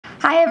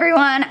Hi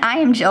everyone, I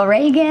am Jill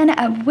Reagan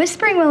of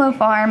Whispering Willow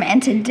Farm,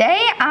 and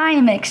today I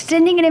am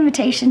extending an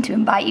invitation to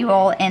invite you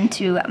all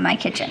into my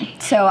kitchen.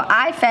 So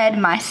I fed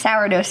my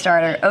sourdough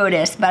starter,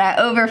 Otis, but I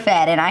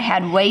overfed and I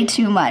had way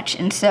too much,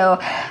 and so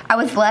I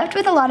was left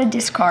with a lot of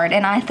discard,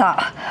 and I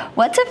thought,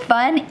 what's a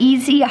fun,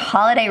 easy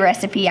holiday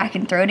recipe I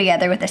can throw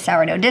together with a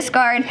sourdough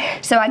discard?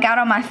 So I got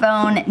on my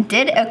phone,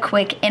 did a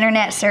quick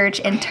internet search,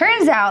 and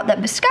turns out that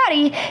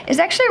biscotti is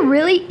actually a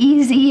really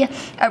easy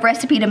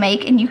recipe to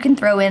make, and you can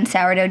throw in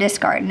sourdough discard.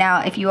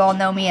 Now, if you all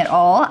know me at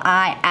all,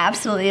 I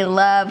absolutely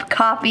love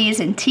coffees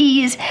and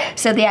teas,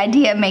 so the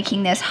idea of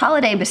making this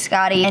holiday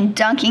biscotti and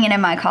dunking it in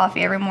my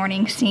coffee every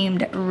morning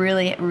seemed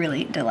really,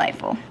 really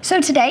delightful.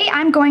 So today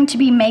I'm going to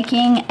be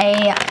making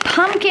a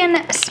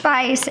pumpkin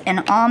spice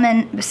and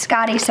almond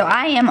biscotti, so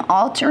I am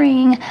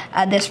altering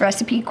this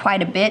recipe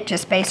quite a bit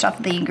just based off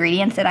of the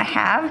ingredients that I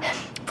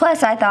have.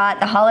 Plus, I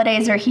thought the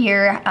holidays are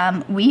here.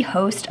 We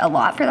host a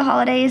lot for the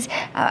holidays.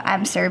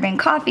 I'm serving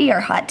coffee or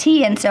hot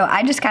tea, and so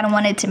I just kind of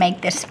wanted to make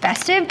this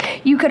festive.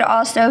 You could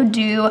also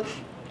do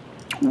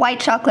white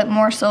chocolate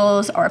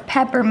morsels or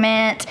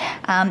peppermint.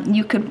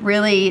 You could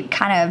really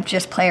kind of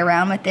just play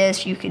around with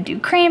this. You could do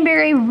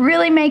cranberry,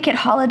 really make it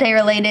holiday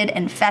related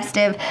and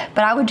festive,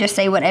 but I would just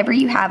say whatever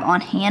you have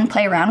on hand,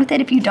 play around with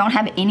it. If you don't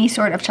have any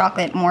sort of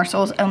chocolate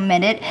morsels,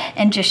 omit it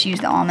and just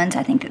use the almonds.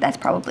 I think that that's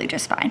probably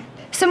just fine.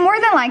 So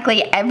more than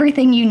likely,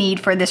 everything you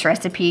need for this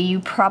recipe, you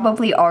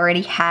probably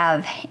already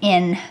have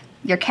in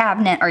your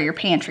cabinet or your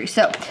pantry.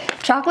 So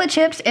chocolate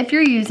chips, if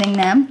you're using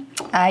them,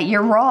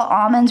 your raw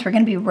almonds, we're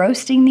gonna be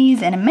roasting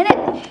these in a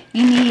minute.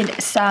 You need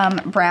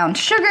some brown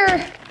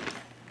sugar,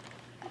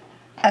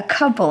 a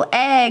couple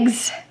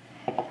eggs,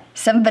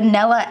 some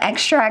vanilla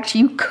extract.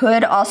 You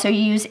could also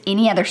use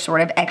any other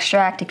sort of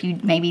extract if you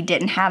maybe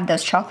didn't have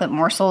those chocolate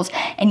morsels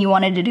and you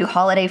wanted to do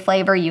holiday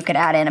flavor. You could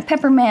add in a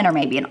peppermint or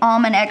maybe an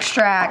almond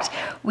extract.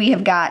 We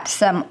have got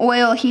some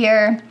oil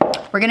here.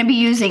 We're gonna be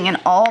using an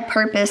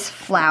all-purpose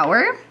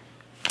flour.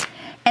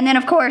 And then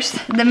of course,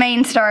 the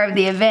main star of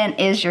the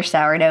event is your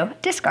sourdough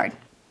discard.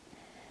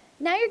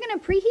 Now you're going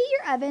to preheat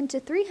your oven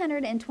to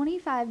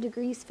 325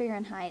 degrees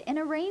Fahrenheit and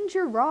arrange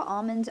your raw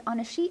almonds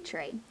on a sheet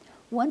tray.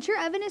 Once your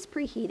oven is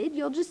preheated,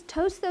 you'll just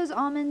toast those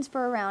almonds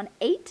for around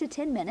 8 to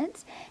 10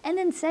 minutes and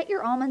then set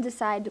your almonds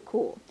aside to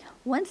cool.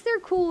 Once they're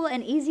cool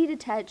and easy to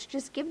touch,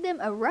 just give them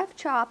a rough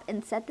chop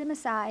and set them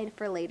aside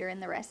for later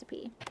in the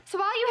recipe. So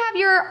while you have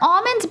your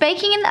almonds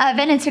baking in the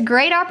oven, it's a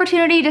great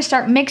opportunity to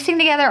start mixing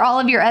together all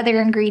of your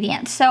other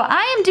ingredients. So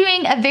I am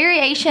doing a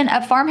variation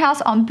of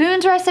Farmhouse on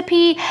Boone's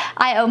recipe.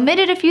 I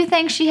omitted a few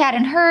things she had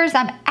in hers.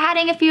 I'm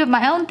adding a few of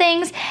my own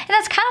things, and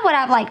that's kind of what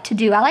I like to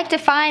do. I like to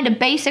find a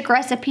basic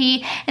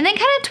recipe and then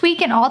kind of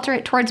tweak and alter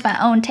it towards my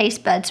own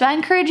taste buds. So I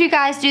encourage you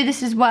guys to do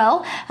this as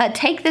well.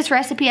 Take this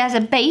recipe as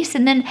a base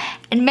and then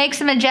make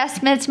some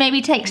adjustments,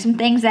 maybe take some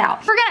things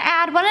out. We're gonna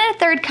add 1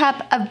 1/3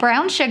 cup of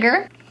brown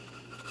sugar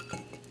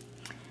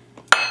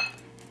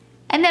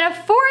and then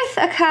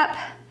 1/4 cup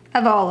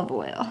of olive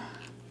oil.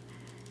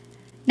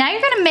 Now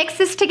you're gonna mix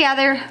this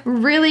together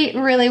really,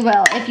 really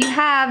well. If you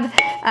have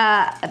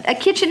a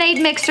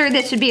KitchenAid mixer,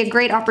 this would be a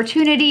great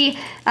opportunity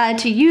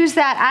to use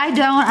that. I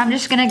don't, I'm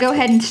just gonna go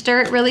ahead and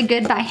stir it really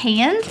good by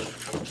hand.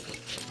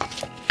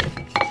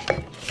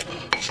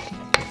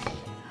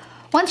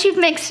 Once you've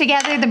mixed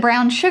together the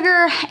brown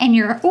sugar and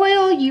your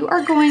oil, you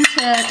are going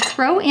to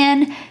throw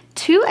in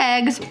 2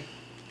 eggs.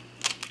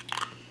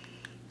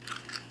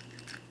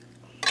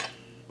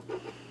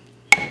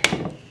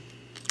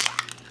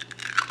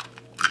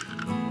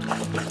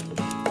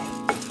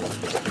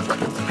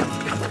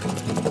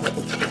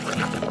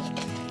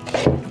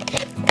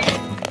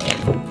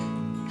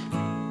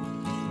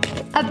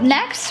 Up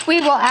next,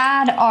 we will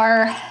add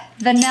our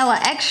vanilla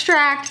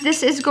extract.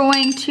 This is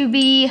going to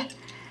be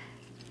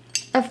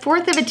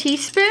 1/4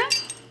 teaspoon.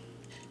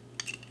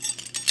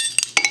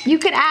 You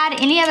could add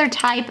any other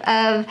type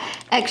of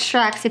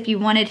extracts if you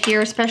wanted here,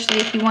 especially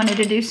if you wanted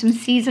to do some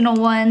seasonal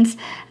ones.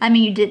 I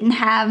mean, you didn't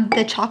have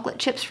the chocolate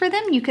chips for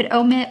them. You could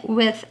omit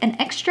with an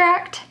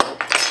extract.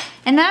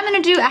 And then I'm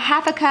gonna do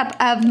 1/2 cup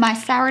of my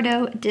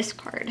sourdough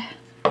discard.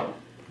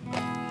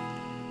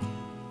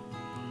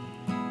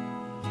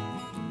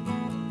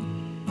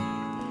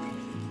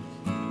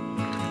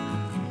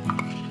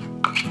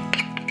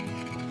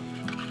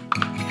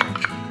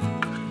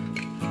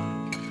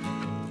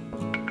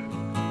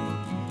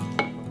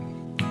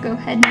 Go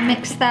ahead and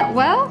mix that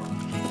well.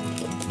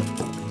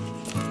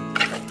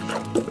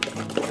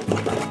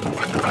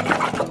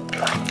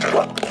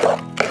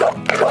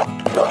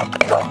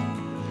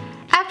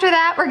 After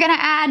that, we're gonna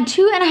add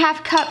 2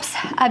 1/2 cups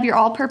of your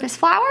all-purpose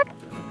flour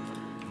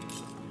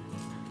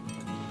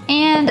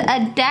and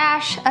a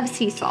dash of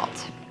sea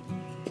salt.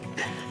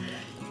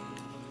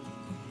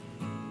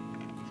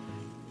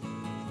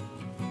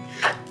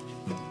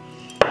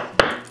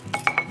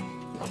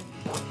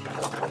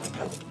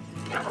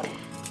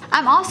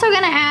 I'm also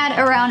gonna add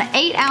around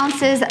 8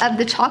 ounces of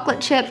the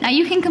chocolate chip. Now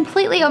you can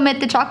completely omit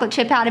the chocolate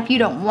chip out if you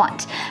don't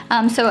want.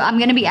 So I'm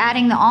gonna be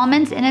adding the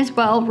almonds in as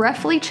well,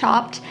 roughly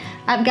chopped.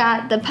 I've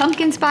got the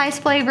pumpkin spice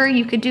flavor.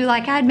 You could do,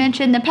 like I'd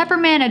mentioned, the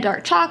peppermint, a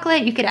dark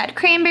chocolate. You could add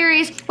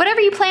cranberries.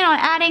 Whatever you plan on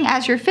adding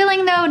as you're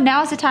filling though,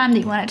 now's the time that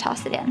you want to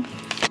toss it in.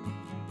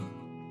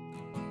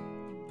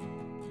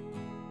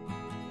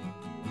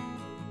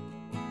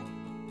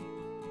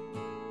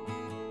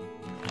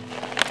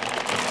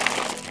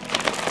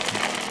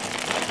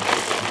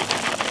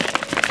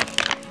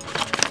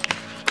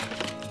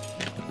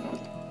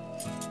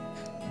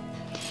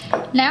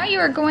 Now you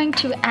are going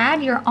to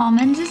add your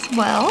almonds as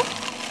well.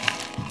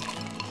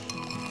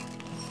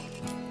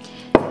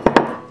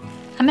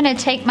 I'm gonna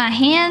take my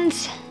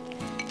hands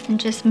and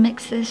just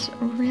mix this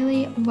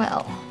really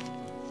well.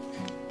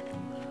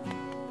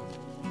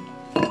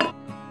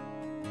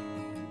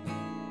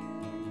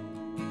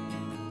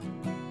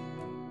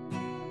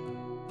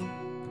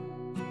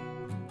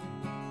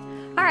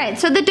 Alright,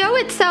 so the dough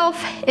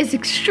itself is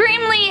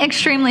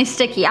extremely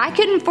sticky. I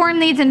couldn't form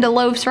these into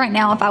loaves right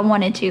now if I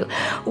wanted to,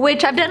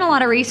 which I've done a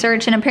lot of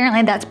research and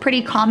apparently that's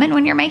pretty common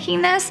when you're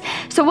making this.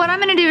 So what I'm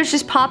gonna do is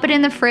just pop it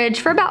in the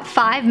fridge for about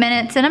 5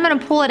 minutes and I'm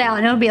gonna pull it out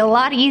and it'll be a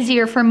lot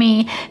easier for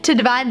me to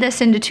divide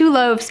this into 2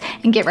 loaves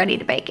and get ready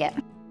to bake it.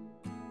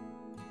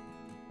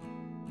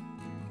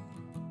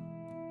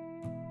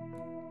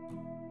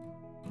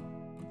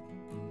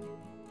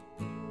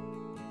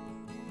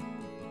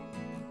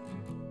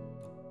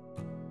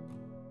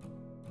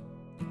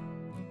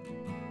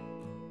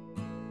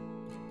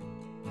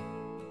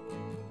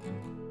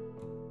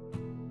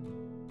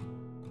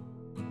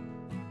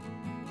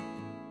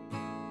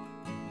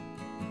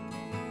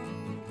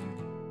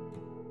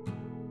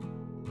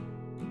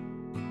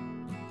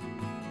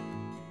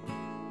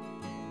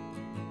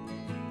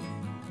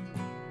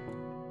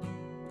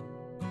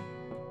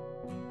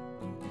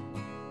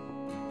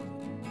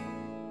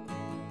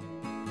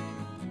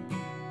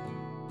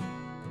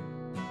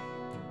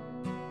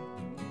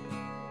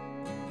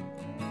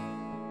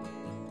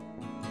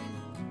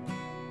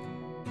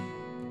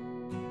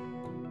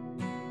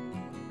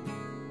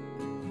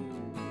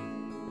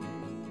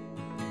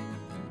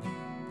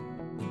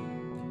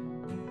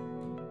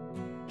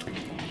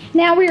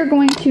 Now we are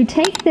going to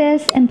take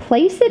this and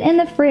place it in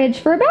the fridge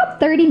for about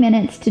 30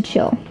 minutes to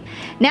chill.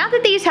 Now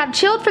that these have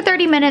chilled for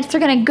 30 minutes,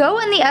 they're gonna go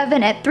in the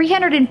oven at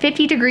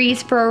 350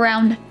 degrees for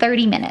around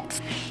 30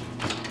 minutes.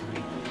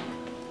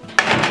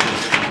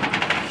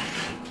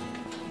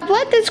 I've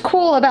let this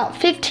cool about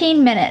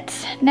 15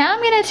 minutes. Now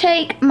I'm gonna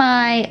take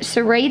my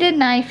serrated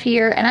knife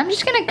here and I'm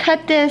just gonna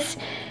cut this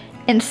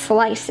in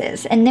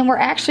slices, and then we're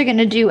actually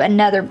gonna do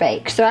another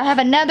bake. So I have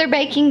another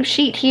baking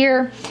sheet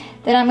here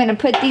that I'm gonna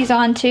put these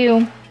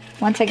onto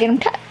once I get them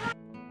cut.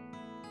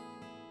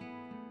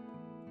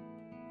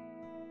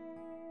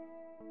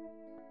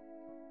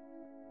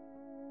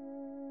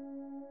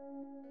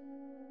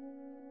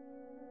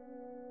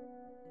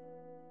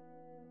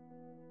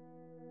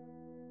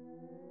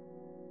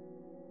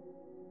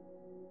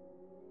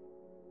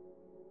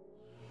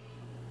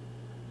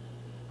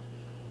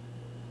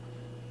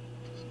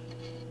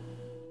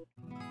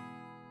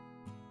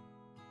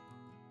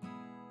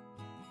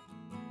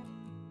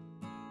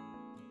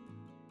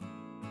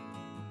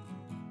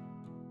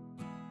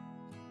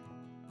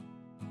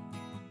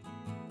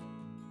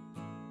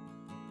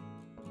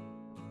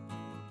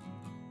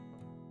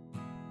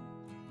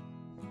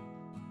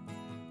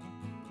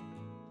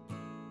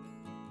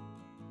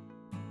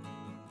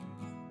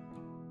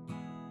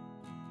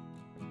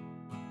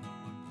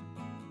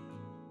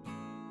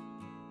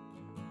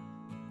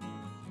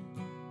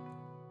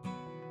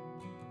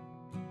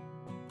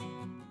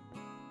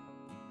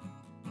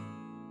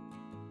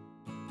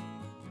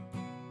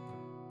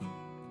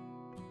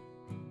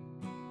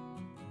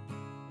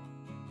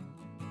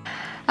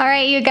 All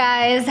right, you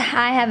guys,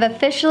 I have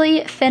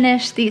officially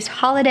finished these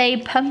holiday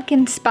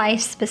pumpkin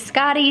spice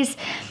biscottis.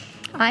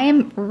 I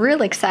am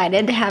real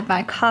excited to have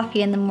my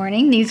coffee in the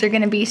morning. These are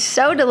gonna be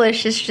so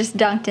delicious just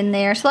dunked in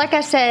there. So like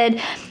I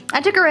said,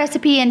 I took a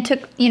recipe and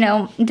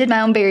did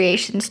my own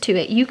variations to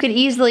it. You could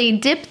easily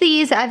dip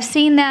these. I've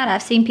seen that.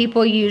 I've seen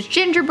people use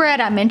gingerbread.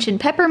 I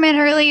mentioned peppermint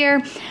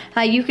earlier.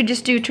 You could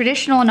just do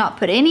traditional and not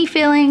put any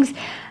fillings.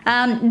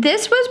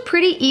 This was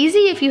pretty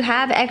easy if you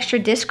have extra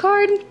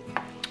discard.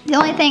 The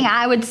only thing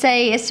I would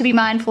say is to be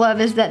mindful of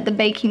is that the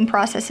baking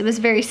process, it was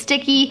very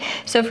sticky.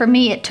 So for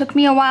me, it took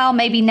me a while.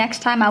 Maybe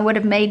next time I would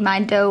have made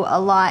my dough a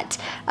lot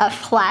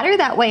flatter.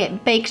 That way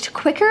it baked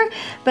quicker.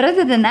 But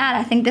other than that,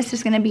 I think this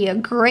is gonna be a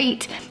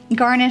great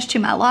garnish to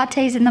my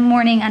lattes in the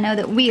morning. I know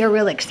that we are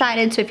really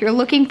excited. So if you're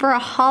looking for a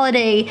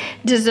holiday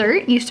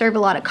dessert, you serve a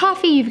lot of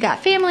coffee, you've got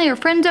family or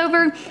friends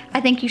over,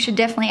 I think you should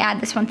definitely add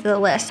this one to the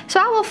list. So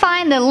I will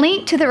find the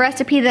link to the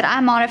recipe that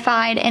I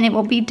modified and it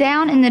will be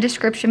down in the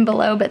description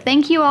below. But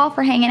thank you all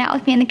for hanging out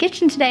with me in the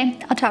kitchen today.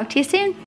 I'll talk to you soon.